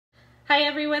Hi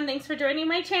everyone, thanks for joining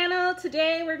my channel.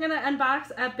 Today we're gonna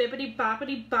unbox a Bibbidi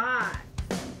Bobbidi box.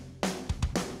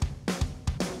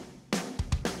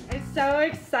 I'm so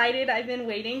excited, I've been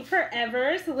waiting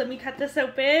forever, so let me cut this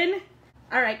open.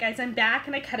 Alright guys, I'm back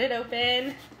and I cut it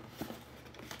open.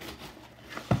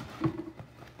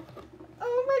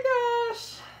 Oh my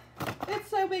gosh, it's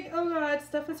so big. Oh god,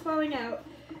 stuff is falling out.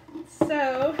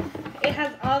 So, it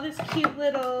has all this cute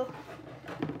little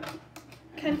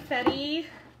confetti,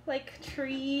 like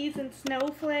trees and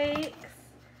snowflakes.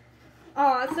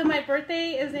 Oh, so my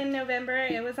birthday is in November.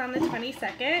 It was on the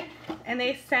 22nd, and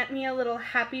they sent me a little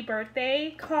happy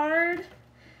birthday card.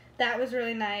 That was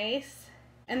really nice.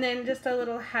 And then just a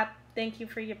little thank you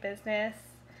for your business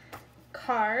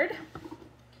card.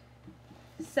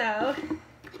 So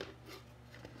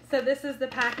this is the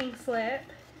packing slip.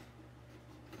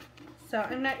 So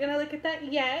I'm not gonna look at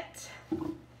that yet.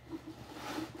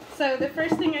 So the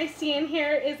first thing I see in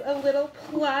here is a little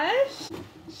plush.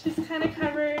 She's kind of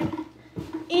covered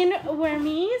in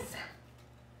wormies.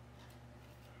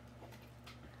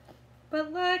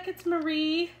 But look, it's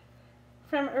Marie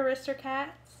from Aristocats.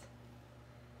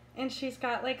 And she's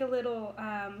got like a little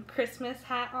Christmas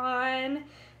hat on.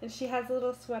 And she has a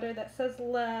little sweater that says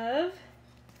love.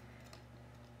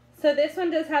 So this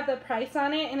one does have the price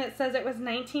on it, and it says it was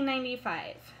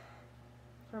 $19.95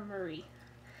 for Marie.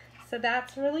 So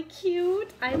that's really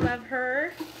cute. I love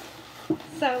her.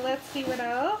 So let's see what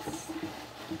else.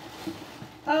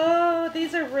 Oh,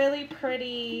 these are really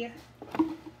pretty.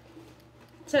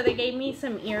 So they gave me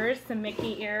some ears, some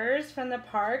Mickey ears from the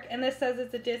park. And this says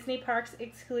it's a Disney Parks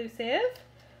exclusive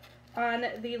on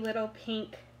the little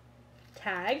pink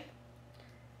tag.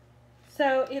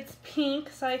 So it's pink.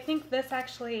 So I think this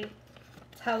actually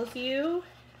tells you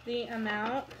the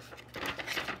amount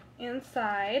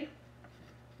inside.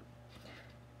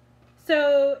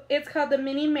 So it's called the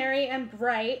Mini Merry and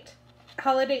Bright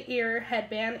Holiday Ear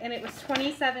Headband, and it was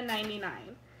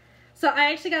 $27.99. So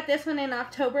I actually got this one in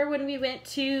October when we went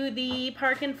to the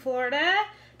park in Florida,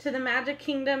 to the Magic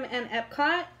Kingdom and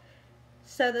Epcot.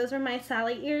 So those were my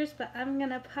Sally ears, but I'm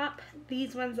gonna pop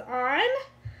these ones on.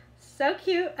 So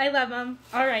cute, I love them.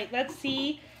 All right, let's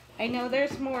see. I know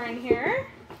there's more in here.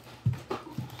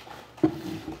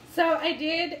 So I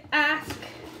did ask,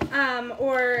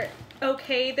 or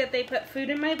okay that they put food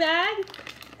in my bag,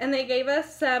 and they gave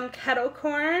us some kettle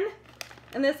corn,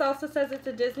 and this also says it's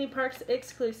a Disney Parks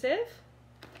exclusive.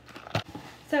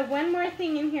 So one more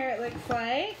thing in here, it looks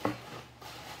like.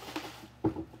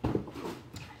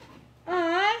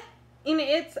 And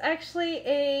it's actually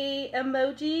a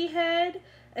emoji head,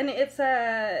 and it's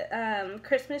a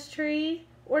Christmas tree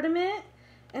ornament,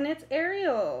 and it's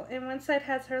Ariel, and one side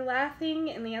has her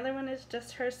laughing and the other one is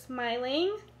just her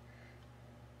smiling.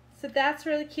 So that's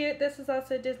really cute. This is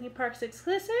also Disney Parks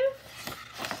exclusive.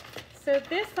 So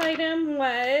this item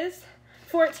was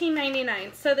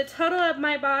 $14.99. So the total of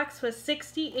my box was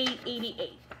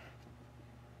 $68.88.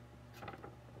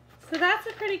 So that's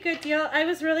a pretty good deal. I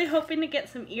was really hoping to get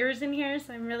some ears in here,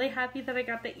 so I'm really happy that I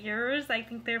got the ears. I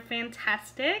think they're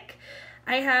fantastic.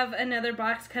 I have another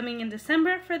box coming in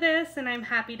December for this, and I'm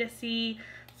happy to see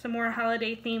some more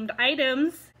holiday themed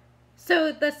items.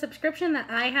 So the subscription that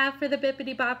I have for the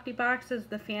Bibbidi Bobbidi box is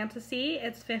the Fantasy.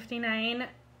 It's $59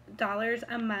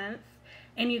 a month,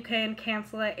 and you can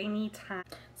cancel at any time.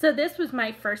 So this was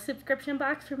my first subscription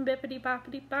box from Bibbidi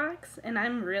Bobbidi box, and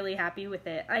I'm really happy with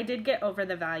it. I did get over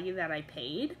the value that I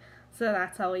paid, so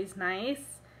that's always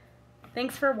nice.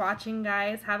 Thanks for watching,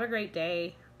 guys. Have a great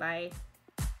day. Bye.